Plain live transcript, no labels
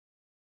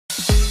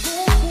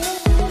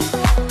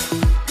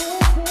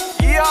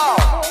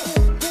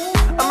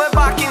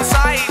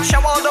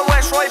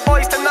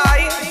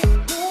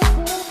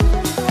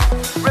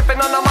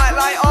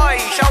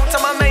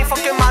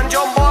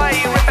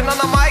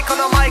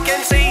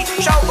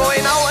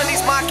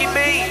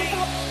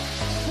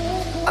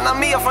And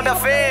I'm here for the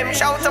fame.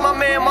 Shout out to my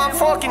man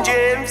fucking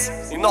James.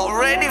 You're not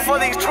ready for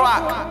this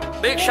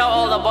track. Big shout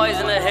all the boys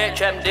in the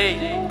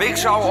HMD. Big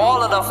shout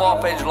all of the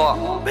 4-page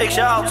lot. Big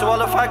shout out to all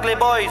the Fagley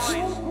boys.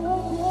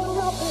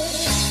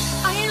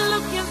 I ain't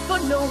looking for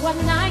no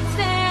one night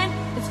stand.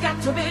 It's got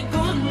to be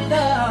good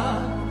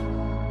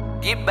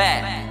love. Get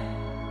back.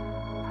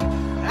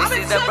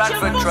 This is the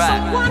Bradford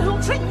track. Someone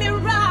who treat me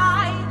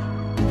right.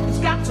 It's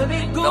got to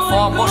be good. The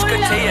 4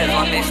 MUSHkateers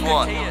on this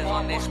one.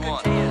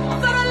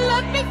 Thought I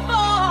loved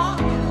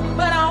before,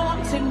 but I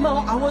wanted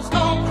more. I was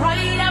all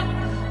cried out,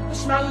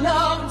 push my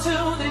love to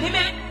the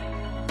limit.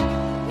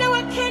 Now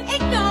I can't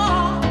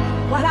ignore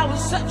what I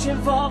was searching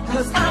for,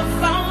 'cause I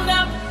found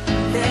out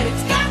that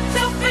it's got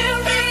to be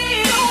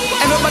real.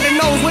 Everybody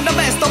knows we're the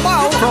best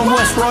about. From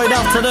West Royd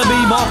out to the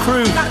B-Bar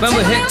crew. When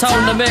we hit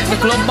town to make the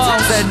club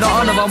bounce. Said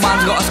not another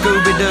man's got a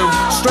Scooby-Doo.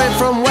 Straight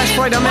from West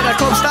Royd, I made a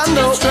club stand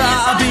up. Straight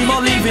out of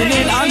B-Bar, leaving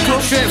in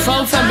handcuffs. Straight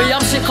from Fenby,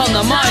 I'm sick on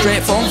the mic.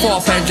 Straight from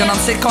 4-page and I'm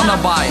sick on the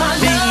bike.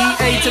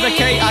 B-E-A to the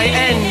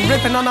K-I-N.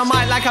 Ripping on the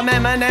mic like I'm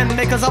Eminem.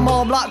 Because I'm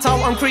all blacked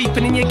out, I'm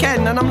creeping in your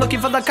ken. And I'm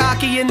looking for the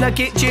khaki in the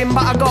kitchen,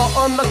 but I got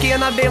unlucky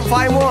and I didn't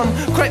find one.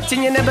 Crept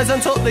in your neighbours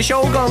and took the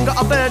shogun. Got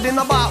a bird in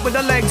the back with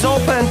the legs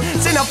open.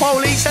 Seen the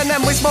police and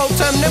then we smoked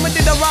them. Then we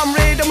did a ram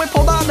raid and we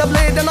pulled out the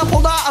blade. And I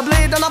pulled out a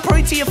blade and I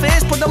prayed to your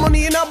face. Put the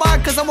money in a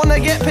bag 'cause I wanna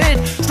get paid.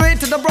 Straight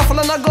to the brothel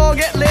and I go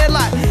get laid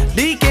like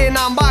Deakin,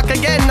 I'm back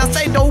again. I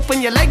said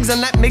open your legs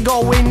and let me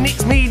go in.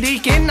 It's me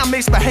Deakin, I'm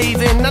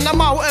misbehaving. And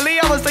I'm out early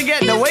hours to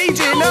get the wage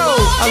in.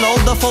 Hello,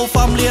 the full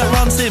family at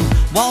Ransom.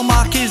 While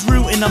Mark is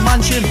rooting the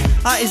mansion.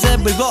 At his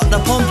head we've got the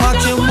pump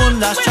action. One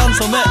last chance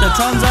to make the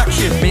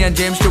transaction. Me and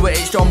James Stewart,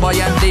 it's John Boy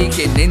and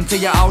Deakin. Into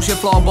your house, your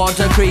floorboards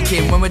are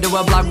creaking. When we do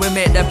a vlog, we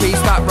make the piece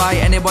back right.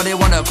 Anybody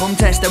wanna come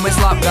test and we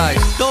slap guys.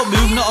 Don't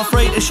move, not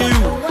afraid to shoot.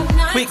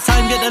 Quick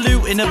time, get the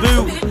loot in the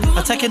boot.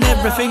 I'm taking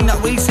everything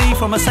that we see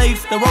from a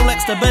safe. The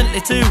Rolex, the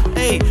Bentley too.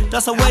 Hey,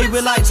 that's the way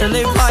we like to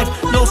live life.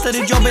 No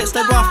steady job, it's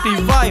the grafty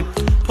vibe.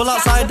 Pull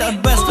outside the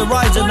best of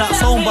rides and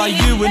that's owned by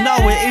you and now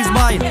it is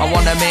mine. I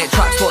wanna make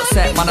tracks but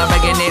set, man I'm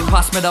begging it.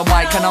 Pass me the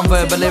mic and I'm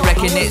verbally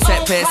wrecking it.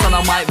 Set pace on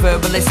a mic,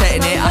 verbally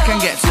setting it. I can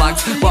get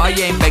slags, but I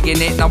ain't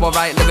begging it. Now I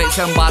write lyrics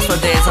and bars for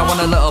days. I want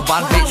a little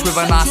bad bitch with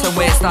a nice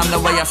waist. And the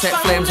way I set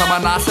flames on my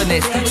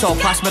nastiness. So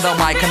pass me the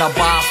mic and a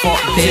bar for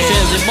days.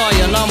 James boy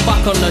and I'm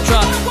back on the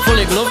track.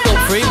 Fully gloved up,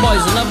 3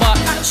 boys in the back.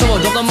 So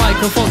I drop the mic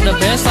and fuck the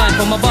bassline.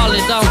 Put my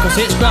ballad down 'cause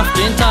it's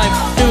grafting time.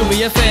 Do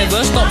me a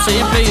favour, stop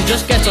saying please.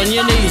 Just get on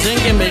your knees and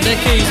give me the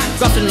keys.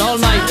 Grafting all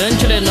night and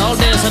chilling all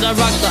day. Said I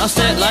rag that I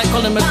state like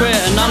Colin McRae.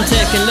 And I'm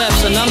taking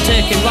lefts and I'm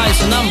taking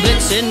rights. And I'm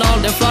blitzing all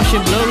the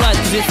flashing blue lights.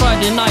 'Cause it's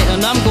Friday night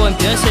and I'm going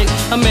P6.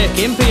 I'm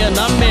making P and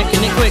I'm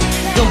making it quick.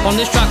 Jump on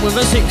this track with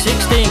a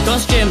 616.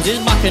 'Cause James is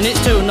back and it's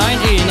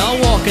 219. I'll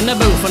walk in the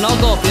booth and I'll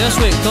go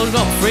P6. 'Cause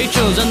got 3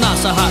 tunes and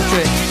that's a hat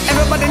trick.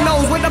 Everybody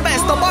knows we're the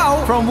best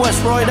about. From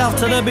West Royd out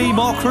to the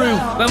B-Bar crew.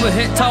 When we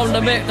hit town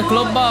to make the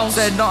club bounce.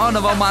 Said not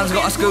another man's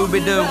got a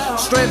Scooby-Doo.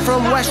 Straight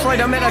from West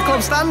Royd, I made a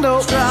club stand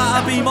up. Straight out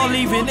of B-Bar,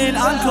 leaving in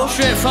handcuffs.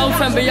 Straight from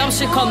Fenby, I'm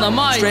sick on the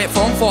mic. Straight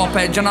from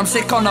 4-page and I'm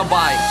sick on the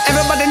bike.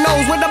 Everybody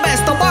knows we're the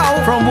best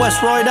about. From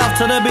West Royd out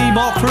to the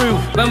B-Bar crew.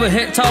 When we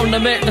hit town to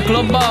make the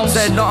club bounce.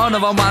 Said not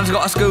another man's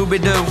got a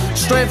Scooby-Doo.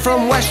 Straight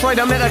from West Royd,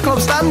 I made a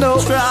club stand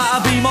up. Straight out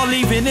of B-Bar,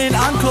 leaving in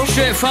handcuffs.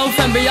 Straight from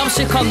Fenby, I'm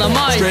sick on the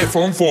mic. Straight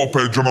from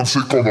 4-page and I'm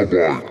sick on the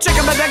bike. Check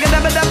a bit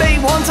beat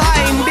one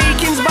time.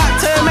 Deakin's back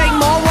to make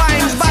more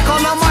rhymes. Back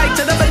on the mic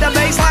to the bit of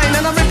bassline.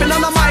 And I'm ripping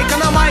on the mic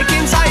and the mic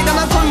inside. And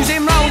I'm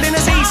cruising round in a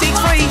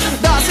C63.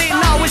 That's it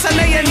now, it's an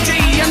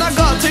AMG. And I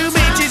got 2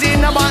 bitches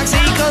in the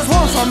backseat. 'Cause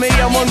one's for me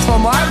and one's for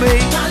my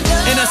beat.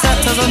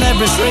 Interceptors on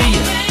every street.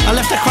 I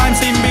left the crime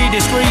scene be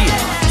discreet.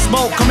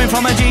 Smoke coming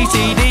from a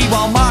GTD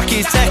while Mark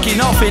is taking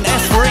off in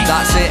S3.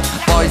 That's it,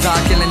 boys are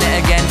killing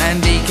it again.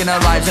 And Deakin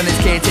arrives on his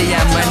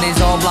KTM when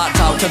he's all blacked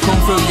out to come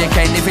through your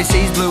Kent. If he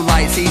sees blue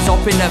lights, he's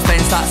up in the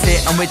fence, that's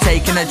it. And we're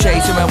taking a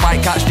chase and we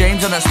might catch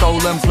James on a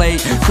stolen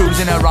plate.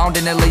 Cruising around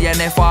in the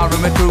NFR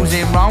and we're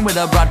cruising round with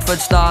the Bradford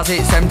stars.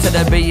 It's M to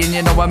the B and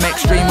you know I'm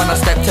extreme when I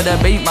step to the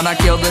beat. Man, I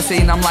kill the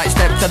scene, I'm like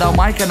step to the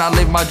mic and I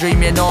live my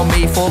dream. You know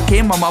me, fuck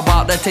him, I'm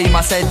about the team,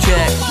 I said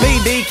check.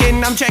 Me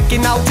Deakin, I'm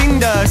checking out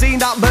Tinder. Seen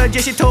that bird,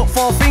 yes she took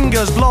 4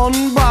 fingers.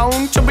 Blonde,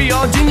 brown, chubby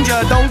or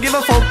ginger. Don't give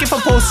a fuck if a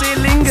pussy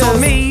lingers. So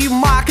me,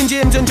 Mark and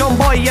James and John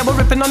Boy, yeah we're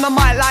ripping on the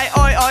mic like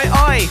oi oi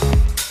oi.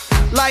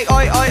 Like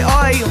oi oi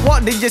oi.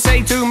 What did you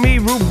say to me,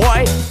 rude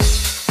boy?